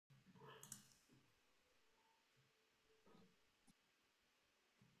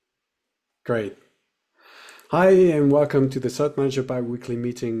Great. Hi, and welcome to the cert-manager bi-weekly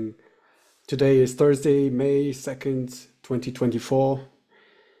meeting. Today is Thursday, May 2nd, 2024.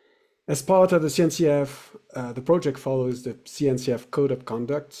 As part of the CNCF, the project follows the CNCF Code of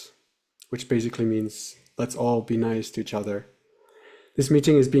Conduct, which basically means let's all be nice to each other. This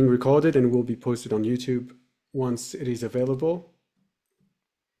meeting is being recorded and will be posted on YouTube once it is available.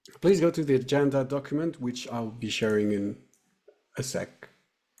 Please go to the agenda document, which I'll be sharing in a sec.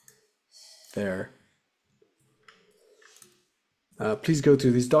 There. Please go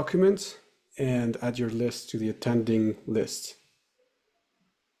to this document and add your list to the attending list.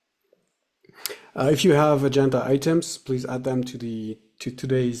 If you have agenda items, please add them to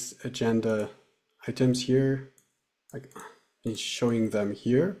today's agenda items here. I'm showing them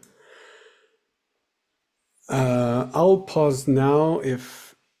here. I'll pause now if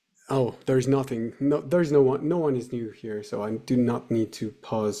there's nothing. No one is new here, so I do not need to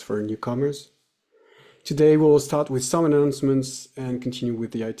pause for newcomers. Today we will start with some announcements and continue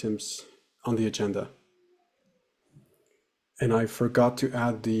with the items on the agenda. And I forgot to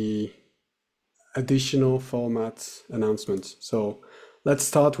add the additional format announcements. So let's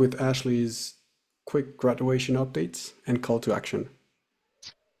start with Ashley's quick graduation updates and call to action.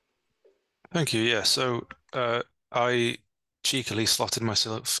 Thank you. Yeah, so I cheekily slotted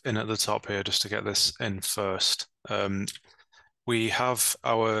myself in at the top here just to get this in first. We have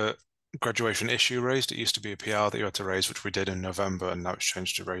our graduation issue raised. It used to be a PR that you had to raise, which we did in November, and now it's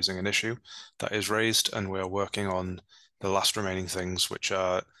changed to raising an issue. That is raised, and we are working on the last remaining things, which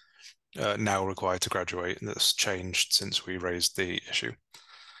are now required to graduate, and that's changed since we raised the issue.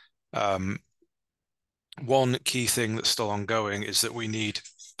 One key thing that's still ongoing is that we need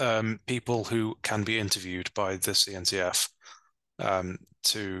people who can be interviewed by the CNCF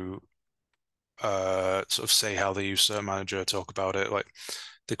to sort of say how they use cert-manager, talk about it. Like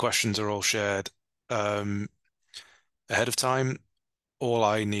the questions are all shared ahead of time. All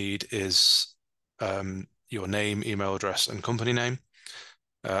I need is your name, email address, and company name.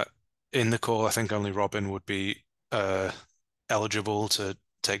 In the call, I think only Robin would be eligible to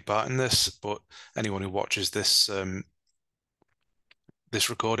take part in this, but anyone who watches this this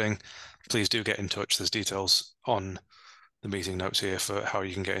recording, please do get in touch. There's details on the meeting notes here for how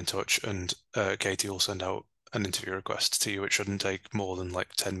you can get in touch, and Katie will send out an interview request to you. It shouldn't take more than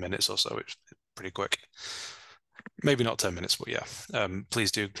like 10 minutes or so. It's pretty quick. Maybe not 10 minutes, but yeah.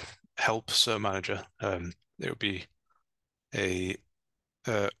 Please do help cert-manager. It would be a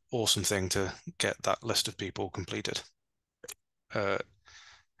awesome thing to get that list of people completed.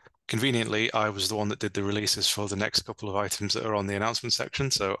 Conveniently, I was the one that did the releases for the next couple of items that are on the announcement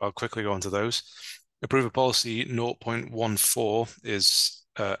section, so I'll quickly go on to those. Approver policy 0.14 is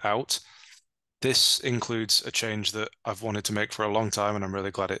out. This includes a change that I've wanted to make for a long time, and I'm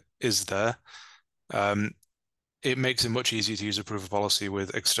really glad it is there. It makes it much easier to use approver policy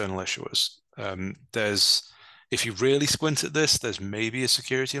with external issuers. If you really squint at this, there's maybe a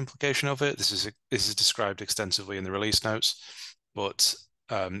security implication of it. This is described extensively in the release notes, but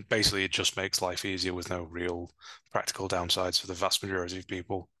basically it just makes life easier with no real practical downsides for the vast majority of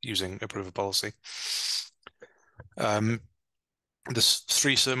people using approver policy. There's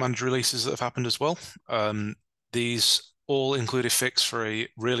 3 cert-manager releases that have happened as well. These all include a fix for a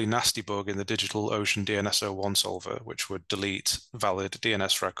really nasty bug in the DigitalOcean DNS01 solver, which would delete valid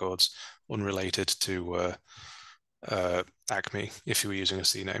DNS records unrelated to Acme if you were using a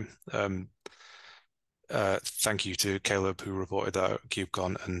CNAME. Thank you to Caleb, who reported that at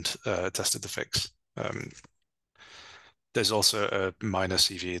KubeCon and tested the fix. There's also a minor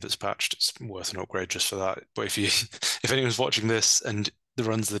CV that's patched. It's worth an upgrade just for that. But if anyone's watching this and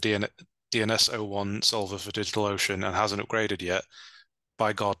runs the DNS01 solver for DigitalOcean and hasn't upgraded yet,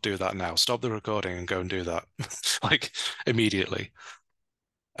 by God, do that now. Stop the recording and go and do that, like immediately.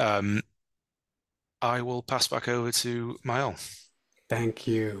 I will pass back over to Maël. Thank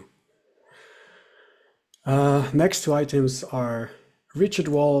you. Next 2 items are Richard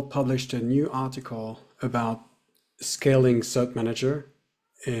Wall published a new article about scaling cert-manager,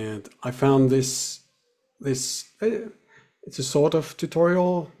 and I found this it's a sort of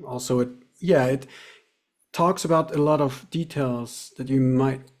tutorial. Also, it talks about a lot of details that you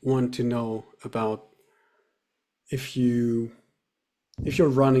might want to know about if you're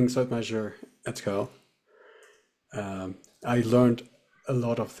running cert-manager at scale. I learned a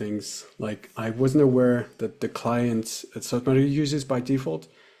lot of things. Like I wasn't aware that the client that cert-manager uses by default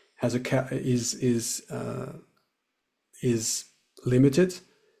has is limited,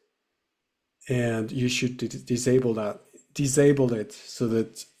 and you should disable it so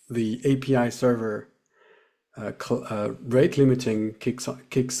that the API server rate limiting kicks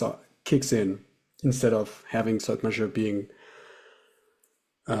kicks in instead of having cert-manager being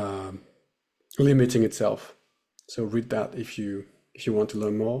limiting itself. So read that if you want to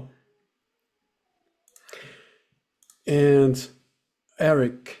learn more. And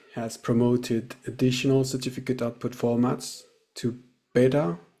Erik has promoted additional certificate output formats to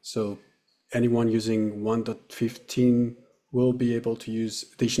beta. So anyone using 1.15 will be able to use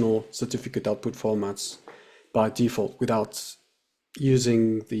additional certificate output formats by default without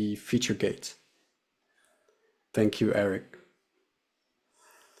using the feature gate. Thank you, Erik.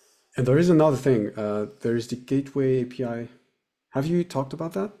 And there is another thing. There is the gateway API. Have you talked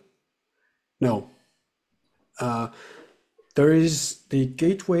about that? No. There is the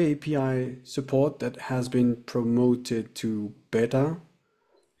gateway API support that has been promoted to beta,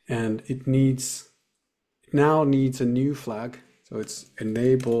 and it now needs a new flag. So it's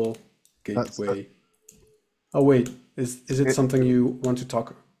enable gateway. Oh wait, is it something you want to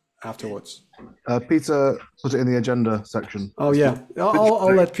talk afterwards? Peter put it in the agenda section. Oh yeah,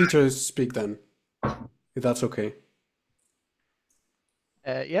 I'll let Peter speak then, if that's okay.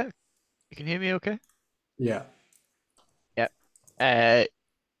 Yeah, you can hear me okay? Yeah. Yeah. I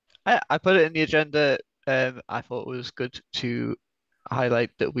put it in the agenda. I thought it was good to highlight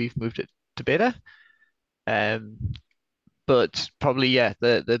that we've moved it to beta. But probably, yeah,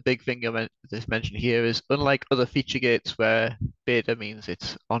 the big thing that's mentioned here is, unlike other feature gates where beta means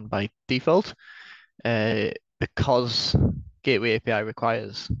it's on by default, because Gateway API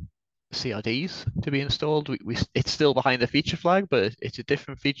requires CRDs to be installed, it's still behind the feature flag, but it's a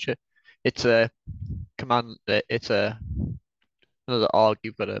different feature. It's a command, another arg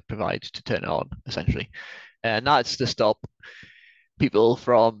you've got to provide to turn it on, essentially. And that's to stop people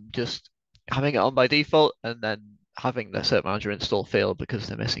from just having it on by default and then having the cert-manager install fail because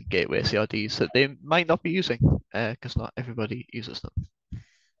they're missing gateway CRDs that they might not be using, because not everybody uses them.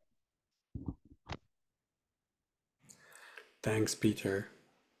 Thanks, Peter.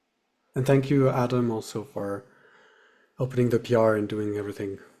 And thank you, Adam, also for opening the PR and doing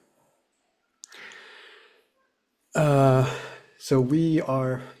everything. So we're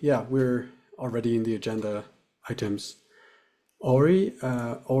already in the agenda items. Ori,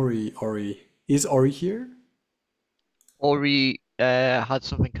 is Ori here? Ori had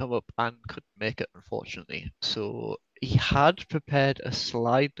something come up and couldn't make it, unfortunately. So he had prepared a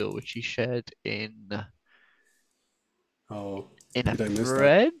slide though, which he shared in Oh, a did I miss that?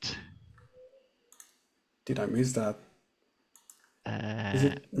 thread. Did I miss that? Is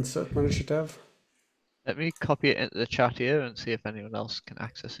it in cert-manager dev? Let me copy it into the chat here and see if anyone else can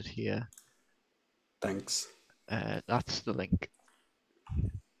access it here. Thanks. That's the link.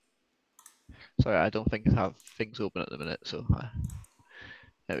 Sorry, I don't think I have things open at the minute, so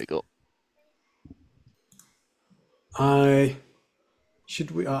there we go. I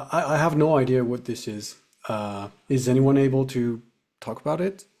have no idea what this is. Is anyone able to talk about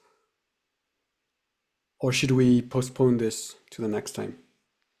it? Or should we postpone this to the next time?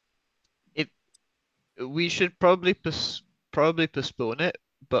 We should probably postpone it,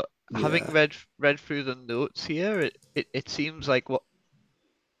 but having read through the notes here, it seems like what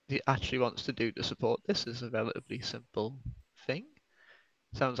he actually wants to do to support this is a relatively simple thing.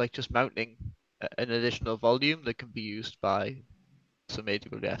 Sounds like just mounting an additional volume that can be used by some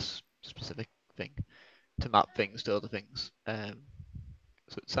AWS specific thing to map things to other things.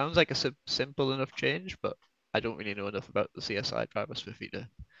 So it sounds like a simple enough change, but I don't really know enough about the CSI drivers for me to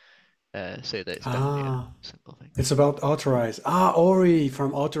say that it's definitely a simple thing. It's about Authorize. Ori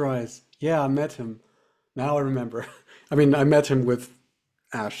from Authorize. Yeah, I met him. Now I remember. I mean, I met him with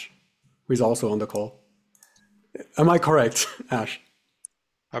Ash, who is also on the call. Am I correct, Ash?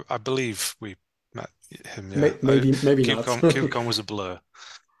 I believe we met him. Yeah, maybe not. KubeCon was a blur,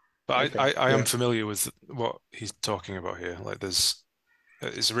 but Okay, I am familiar with what he's talking about here. Like, it's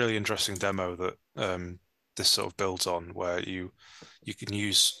a really interesting demo that this sort of builds on, where you can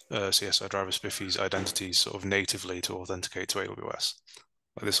use CSI driver Spiffy's identities sort of natively to authenticate to AWS.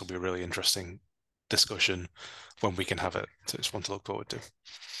 Like, this will be a really interesting discussion when we can have it. So it's one to look forward to.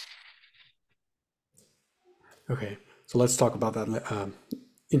 Okay, so let's talk about that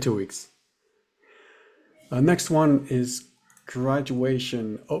in 2 weeks. Next one is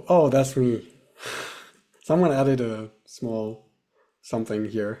graduation. Oh, that's me. Someone added a small something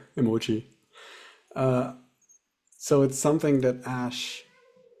here, emoji. So it's something that Ash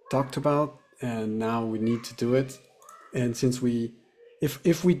talked about, and now we need to do it. And since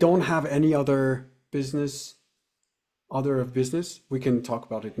if we don't have any other business, we can talk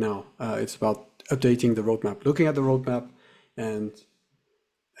about it now. It's about updating the roadmap, looking at the roadmap, and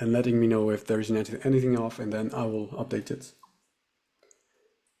letting me know if there is anything off, and then I will update it.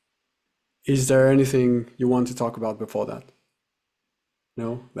 Is there anything you want to talk about before that?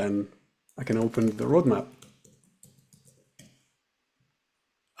 No? Then I can open the roadmap.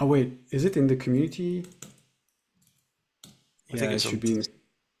 Oh wait, is it in the community? I think Yeah, it it's should on. be in,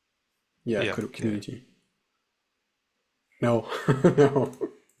 yeah, Yeah, community. No, no.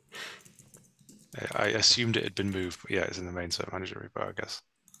 I assumed it had been moved, but yeah, it's in the main cert-manager repo, I guess.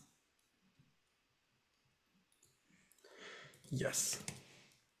 Yes.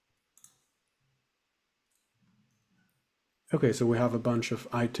 Okay, so we have a bunch of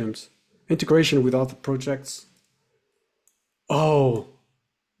items. Integration with other projects. Oh,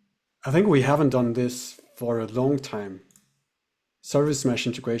 I think we haven't done this for a long time. Service mesh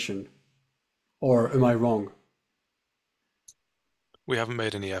integration. Or am I wrong? We haven't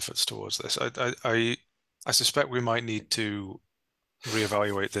made any efforts towards this. I suspect we might need to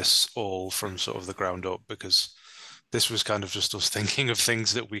reevaluate this all from sort of the ground up, because this was kind of just us thinking of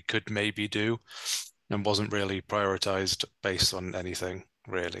things that we could maybe do and wasn't really prioritized based on anything,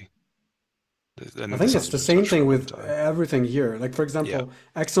 really. And I this think it's hasn't the been same touched for a thing long with time. everything here. Like for example,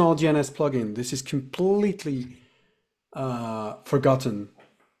 external DNS plugin. This is completely forgotten.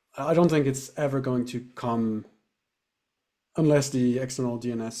 I don't think it's ever going to come unless the external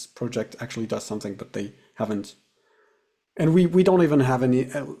DNS project actually does something, but they haven't. And we don't even have any.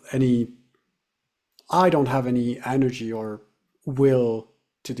 I don't have any energy or will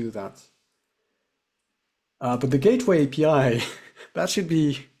to do that. But the gateway API,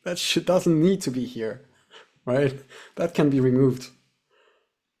 doesn't need to be here, right? That can be removed.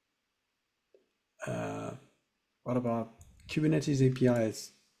 What about Kubernetes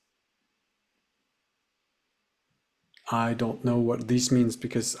APIs? I don't know what this means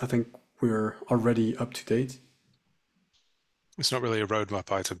because I think we're already up to date. It's not really a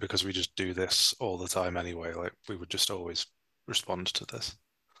roadmap item because we just do this all the time anyway. Like we would just always respond to this.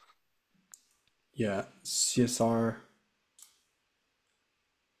 Yeah, CSR.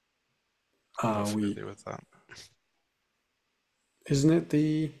 I'm not familiar with that. Isn't it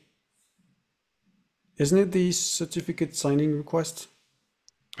the certificate signing request?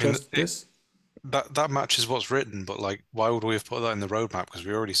 Just this? That matches what's written, but like, why would we have put that in the roadmap? Because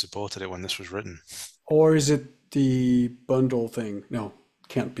we already supported it when this was written. Or is it the bundle thing? No,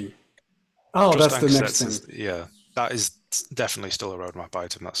 can't be. Oh, Trust that's the anchor next sets thing. yeah, that is definitely still a roadmap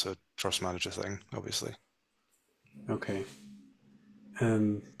item. That's a trust manager thing, obviously. Okay.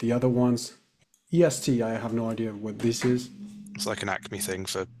 And the other ones, EST, I have no idea what this is. It's like an Acme thing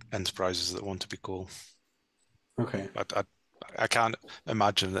for enterprises that want to be cool. Okay. I can't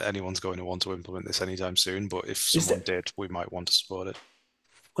imagine that anyone's going to want to implement this anytime soon, but if someone did, we might want to support it.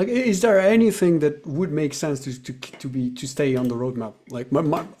 Like, is there anything that would make sense to stay on the roadmap? Like,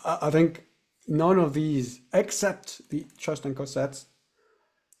 I think none of these, except the trust anchor sets.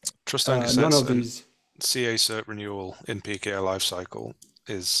 Trust anchor sets none of and these. CA cert renewal in PKI lifecycle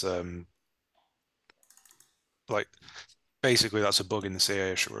is like basically that's a bug in the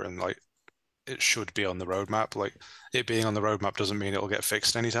CA issuer, and like it should be on the roadmap. Like it being on the roadmap doesn't mean it'll get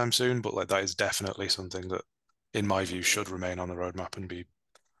fixed anytime soon, but like that is definitely something that, in my view, should remain on the roadmap and be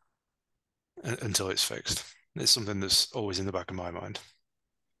until it's fixed. It's something that's always in the back of my mind.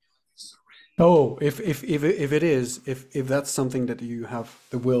 Oh, if it is, if that's something that you have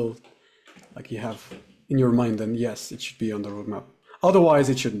the will, like you have in your mind, then yes, it should be on the roadmap. Otherwise,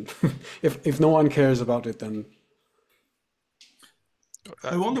 it shouldn't. If no one cares about it, then.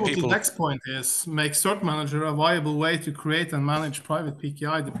 I wonder what the next point is. Make cert-manager a viable way to create and manage private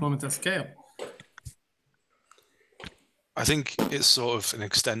PKI deployment at scale. I think it's sort of an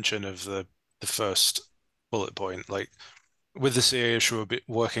extension of the first bullet point. Like with the CA issue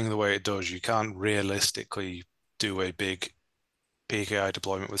working the way it does, you can't realistically do a big PKI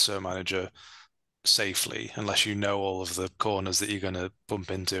deployment with cert-manager safely unless you know all of the corners that you're going to bump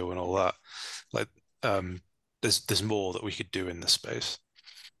into and all that. Like there's more that we could do in this space.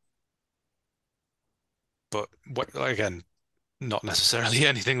 But again, not necessarily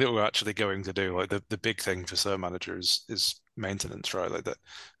anything that we're actually going to do. Like the big thing for cert-manager is maintenance, right? Like that,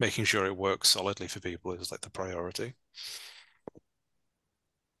 making sure it works solidly for people is like the priority.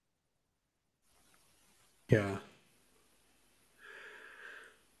 Yeah.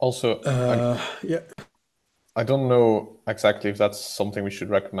 Also, yeah. I don't know exactly if that's something we should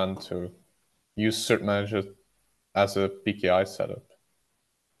recommend to use cert-manager as a PKI setup.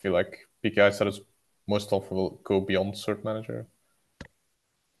 I feel like PKI setups most often will go beyond cert-manager.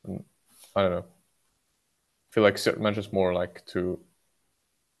 I don't know. I feel like cert-manager is more like to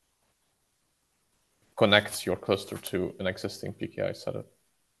connect your cluster to an existing PKI setup.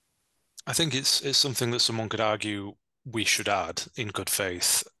 I think it's something that someone could argue we should add in good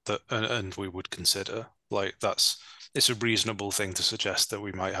faith that, and we would consider. Like it's a reasonable thing to suggest that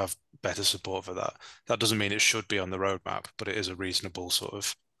we might have better support for that. That doesn't mean it should be on the roadmap, but it is a reasonable sort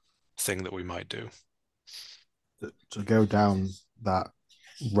of thing that we might do. To go down that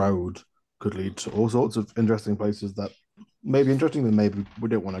road could lead to all sorts of interesting places that may be interesting, and maybe we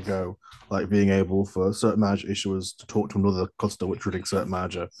don't want to go, like being able for cert-manager issuers to talk to another cluster which running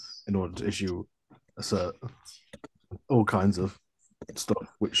cert-manager in order to issue a cert. All kinds of stuff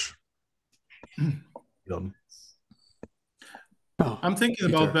which I'm thinking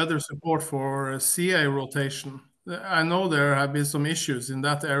about better support for CA rotation. I know there have been some issues in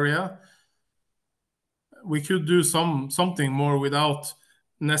that area. We could do something more without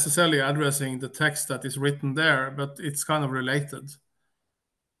necessarily addressing the text that is written there, but it's kind of related.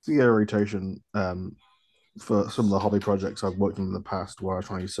 CA rotation, for some of the hobby projects I've worked on in the past where I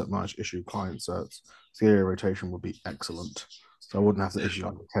try to cert-manage issue client certs, CA rotation would be excellent. So I wouldn't have to issue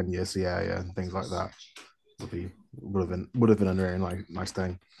like a 10-year CA and things like that. Would have been a very nice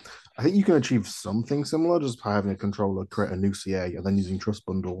thing. I think you can achieve something similar just by having a controller create a new CA and then using Trust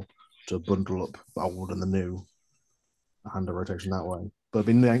Bundle to bundle up the old and the new, handle rotation that way. But it'd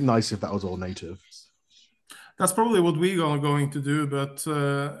be nice if that was all native. That's probably what we're going to do, but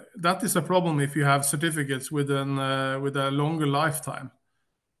that is a problem if you have certificates with a longer lifetime.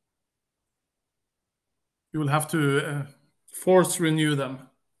 You will have to force renew them.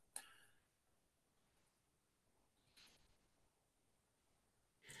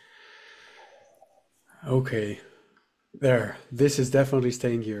 Okay, there. This is definitely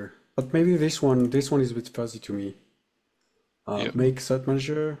staying here, but maybe this one is a bit fuzzy to me. Yep. Make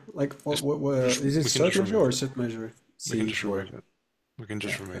cert-manager like what is it, cert-manager or cert-manager? We can just remove it. We can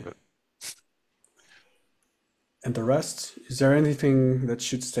just remove it. And the rest, is there anything that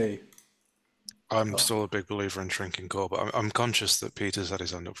should stay? I'm still a big believer in shrinking core, but I'm conscious that Peter's had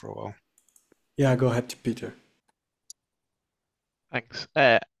his hand up for a while. Yeah, go ahead, Peter. Thanks.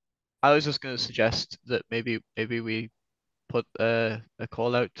 I was just going to suggest that maybe we put a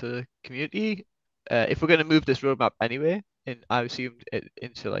call out to the community. If we're going to move this roadmap anyway, and I assumed it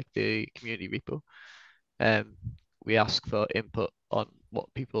into like the community repo, we ask for input on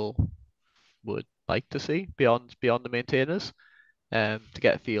what people would like to see beyond the maintainers, to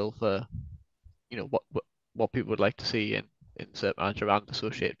get a feel for, what people would like to see in cert-manager and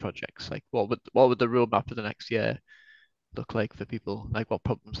associated projects. Like what would the roadmap for the next year look like for people? Like what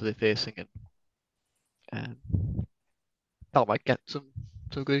problems are they facing, and that might get some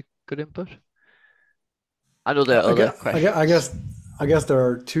good input. I know there are other questions. I guess there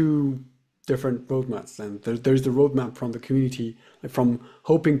are two different roadmaps. And there's the roadmap from the community, like from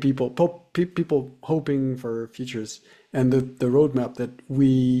hoping people hoping for features, and the roadmap that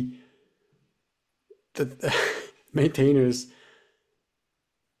maintainers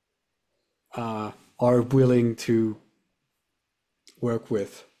are willing to work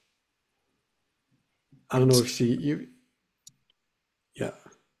with. I don't know if yeah.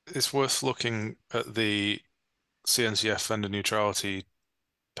 It's worth looking at the CNCF vendor neutrality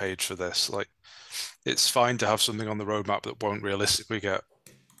page for this. Like, it's fine to have something on the roadmap that won't realistically get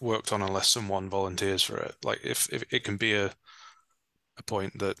worked on unless someone volunteers for it. Like, if it can be a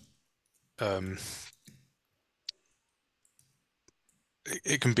point that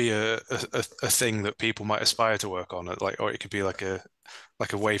it can be a thing that people might aspire to work on, like, or it could be like a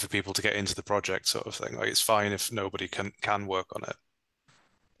way for people to get into the project, sort of thing. Like, it's fine if nobody can work on it,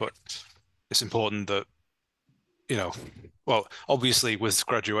 but it's important that, well, obviously with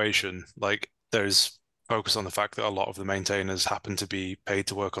graduation, like, there's focus on the fact that a lot of the maintainers happen to be paid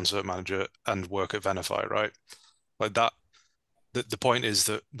to work on cert-manager and work at Venafi, right? Like that. The point is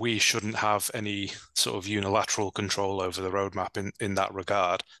that we shouldn't have any sort of unilateral control over the roadmap in that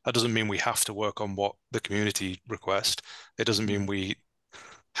regard. That doesn't mean we have to work on what the community request. It doesn't mean we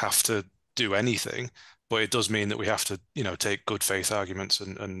have to do anything, but it does mean that we have to, take good faith arguments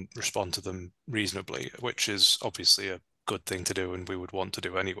and respond to them reasonably, which is obviously a good thing to do and we would want to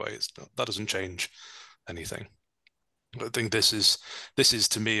do anyways. That doesn't change anything. I think this is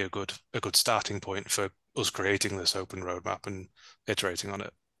to me a good starting point for us creating this open roadmap and iterating on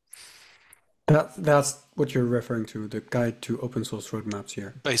it. That's what you're referring to, the guide to open source roadmaps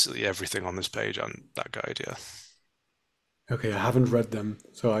here. Basically everything on this page and that guide, yeah. Okay, I haven't read them,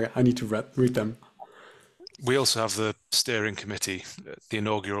 so I need to read them. We also have the steering committee, the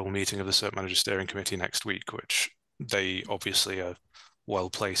inaugural meeting of the cert-manager steering committee next week, which they obviously are well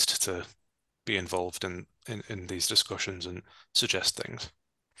placed to be involved in these discussions and suggest things.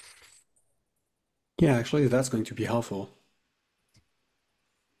 Yeah, actually, that's going to be helpful.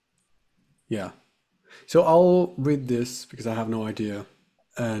 Yeah. So I'll read this because I have no idea,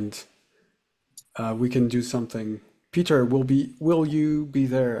 and we can do something. Peter, will you be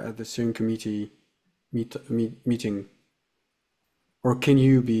there at the steering committee meeting, or can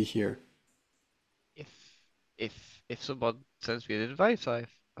you be here? If someone sends me an invite, I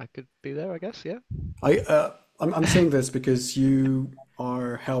could be there, I guess. Yeah. I'm saying this because you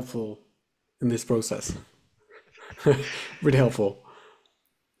are helpful in this process. Really helpful.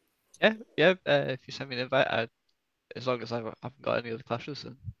 Yeah. If you send me an invite, as long as I haven't got any other clashes,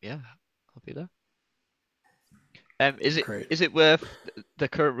 then yeah, I'll be there. Great. Is it worth the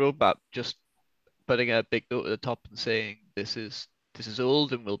current roadmap just putting a big note at the top and saying this is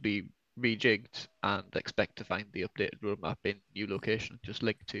old and will be rejigged, and expect to find the updated roadmap in new location? Just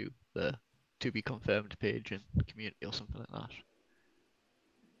link to the to be confirmed page in the community or something like that.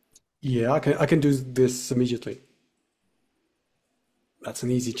 Yeah, I can do this immediately. That's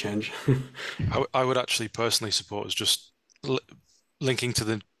an easy change. I would actually personally support us just linking to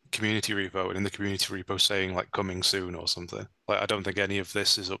the community repo, and in the community repo saying like coming soon or something. Like I don't think any of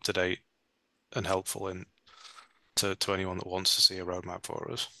this is up to date and helpful to anyone that wants to see a roadmap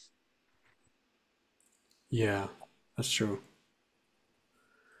for us. Yeah, that's true.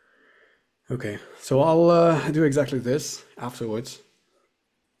 Okay, so I'll do exactly this afterwards.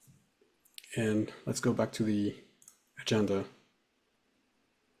 And let's go back to the agenda.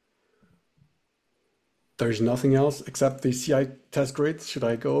 There's nothing else except the CI test grid. Should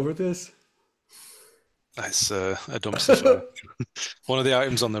I go over this? It's a dumpster fire. One of the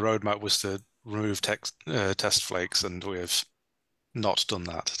items on the roadmap was to remove test flakes, and we have not done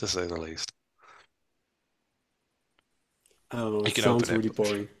that, to say the least. I don't know. You It can sounds open it, really but-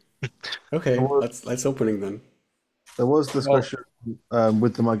 boring. Okay, let's opening then. There was discussion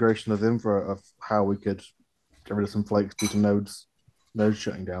with the migration of infra of how we could get rid of some flakes due to nodes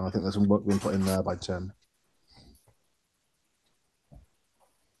shutting down. I think there's some work being put in there by 10.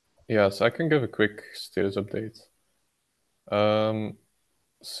 Yes, I can give a quick status update.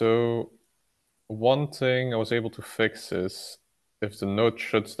 So one thing I was able to fix is if the node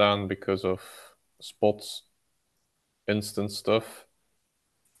shuts down because of spots instance stuff,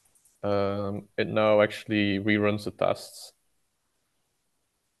 it now actually reruns the tests.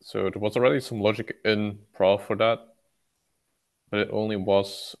 So there was already some logic in Prof for that, but it only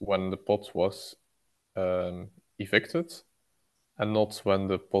was when the pod was evicted and not when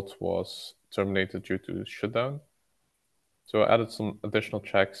the pod was terminated due to shutdown. So I added some additional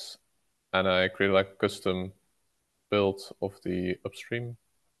checks, and I created like a custom build of the upstream.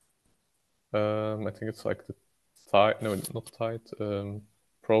 I think it's like the Tide, no, not Tide,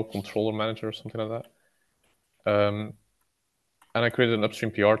 Pro Controller Manager or something like that. And I created an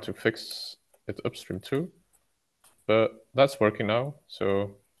upstream PR to fix it upstream too. But that's working now,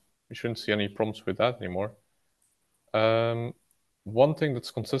 so we shouldn't see any problems with that anymore. One thing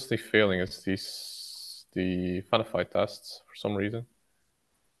that's consistently failing is the Venafi tests for some reason.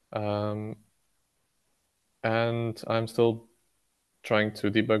 And I'm still trying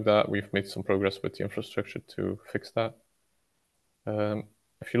to debug that. We've made some progress with the infrastructure to fix that.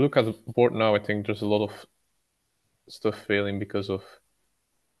 If you look at the board now, I think there's a lot of stuff failing because of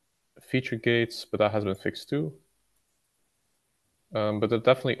feature gates, but that has been fixed too. But there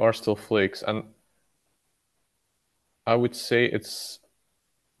definitely are still flakes, and I would say it's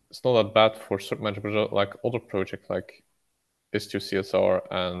not that bad for cert-manager, but like other projects like Istio-CSR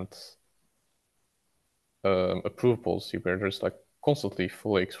and approve policy, where there's like constantly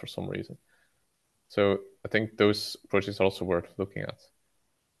flakes for some reason. So I think those projects are also worth looking at.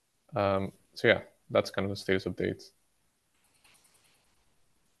 So yeah, that's kind of the status update.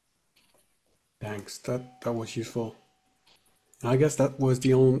 Thanks. That was useful. I guess that was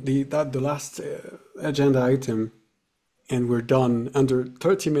the last agenda item, and we're done under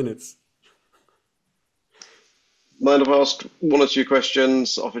 30 minutes. Mind if I ask one or two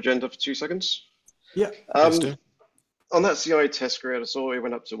questions off agenda for 2 seconds? Yeah. Please do. On that CI test grid, I saw it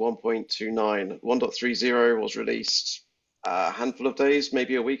went up to 1.29. 1.30 was released a handful of days,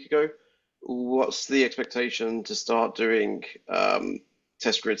 maybe a week ago. What's the expectation to start doing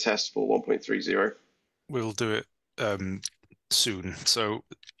test grid tests for 1.30? We'll do it soon. So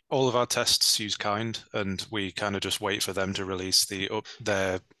all of our tests use kind, and we kind of just wait for them to release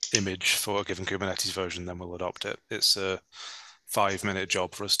their image for a given Kubernetes version, then we'll adopt it. It's a 5-minute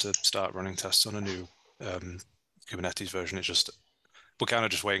job for us to start running tests on a new Kubernetes version. We're kind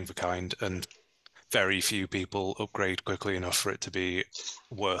of just waiting for kind, and very few people upgrade quickly enough for it to be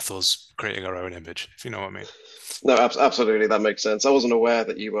worth us creating our own image, if you know what I mean. No, absolutely, that makes sense. I wasn't aware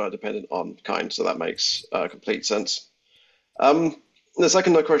that you were dependent on kind, so that makes complete sense. The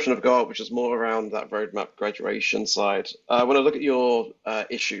second question I've got, which is more around that roadmap graduation side, when I look at your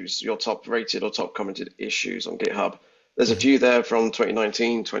issues, your top rated or top commented issues on GitHub, there's a few there from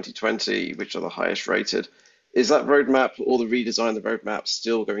 2019, 2020, which are the highest rated. Is that roadmap or the redesign of the roadmap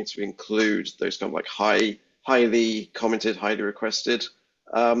still going to include those kind of like highly commented, highly requested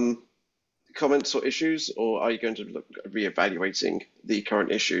comments or issues, or are you going to look at reevaluating the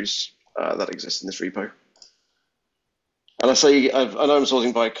current issues that exist in this repo? And I know I'm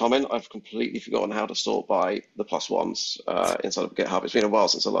sorting by comment. I've completely forgotten how to sort by the +1s inside of GitHub. It's been a while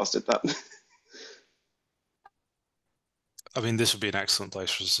since I last did that. I mean, this would be an excellent place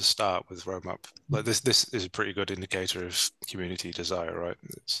for us to start with roadmap. Like this is a pretty good indicator of community desire, right?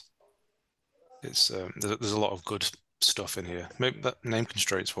 There's a lot of good stuff in here. Maybe that name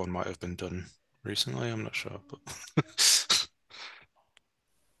constraints one might have been done recently. I'm not sure, but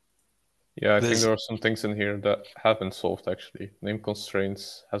yeah, I think there are some things in here that have been solved actually. Name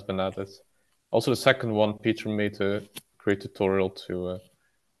constraints has been added. Also, the second one, Peter made a great tutorial to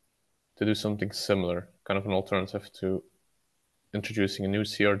do something similar, kind of an alternative to introducing a new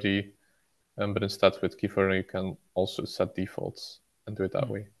CRD, but instead with Keyframer you can also set defaults and do it that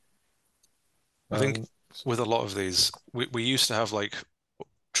way. I think with a lot of these, we used to have like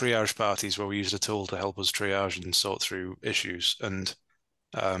triage parties where we used a tool to help us triage and sort through issues, and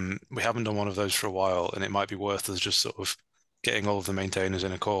we haven't done one of those for a while, and it might be worth us just sort of getting all of the maintainers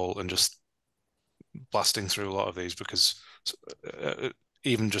in a call and just blasting through a lot of these, because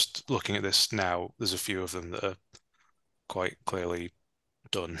even just looking at this now, there's a few of them that are quite clearly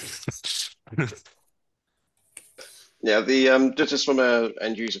done. Yeah, the just from an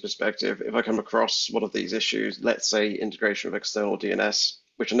end user perspective, if I come across one of these issues, let's say integration of external DNS,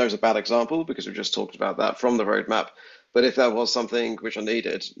 which I know is a bad example because we just talked about that from the roadmap, but if that was something which I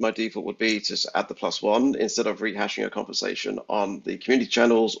needed, my default would be to add the +1 instead of rehashing a conversation on the community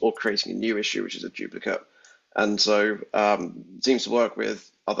channels or creating a new issue, which is a duplicate. And so it seems to work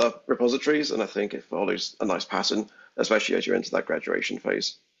with other repositories, and I think it follows a nice pattern, especially as you enter that graduation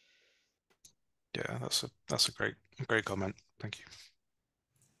phase. Yeah, that's a great comment. Thank you.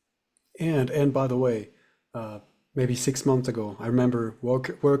 And by the way, maybe 6 months ago, I remember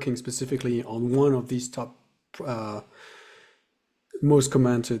working specifically on one of these top most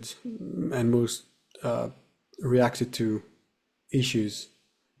commented and most reacted to issues.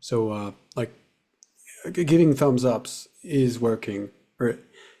 So like giving thumbs ups is working, or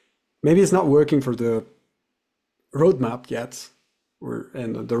maybe it's not working for the roadmap yet,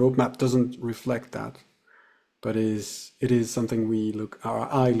 and the roadmap doesn't reflect that, but it is something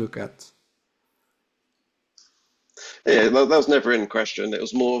I look at. Yeah, that was never in question. It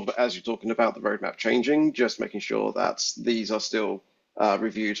was more of, as you're talking about the roadmap changing, just making sure that these are still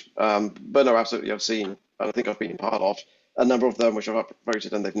reviewed. But no, absolutely, I've seen, and I think I've been part of a number of them which I've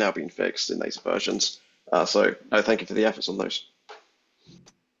upvoted, and they've now been fixed in later versions. So no, thank you for the efforts on those.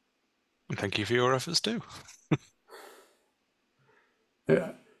 And thank you for your efforts too.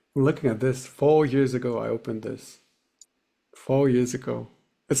 Yeah, I'm looking at this. 4 years ago, I opened this. 4 years ago.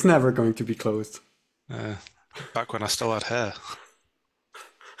 It's never going to be closed. Back when I still had hair.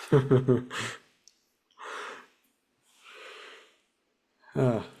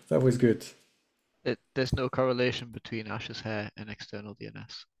 That was good. There's no correlation between Ash's hair and external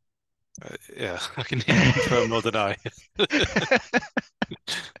DNS. Yeah, I can confirm more than I.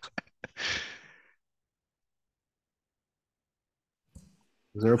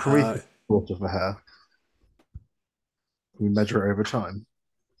 Is there a Prometheus quarter for hair? Can we measure it over time?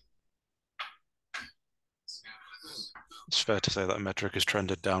 It's fair to say that metric has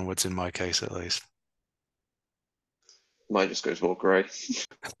trended downwards in my case, at least. Mine just goes more grey.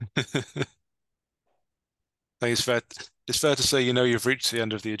 I think it's fair to say, you've reached the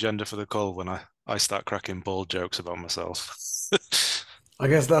end of the agenda for the call when I start cracking bald jokes about myself. I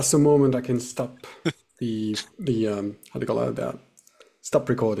guess that's the moment I can stop the how do you call that? Stop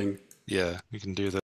recording. Yeah, you can do that.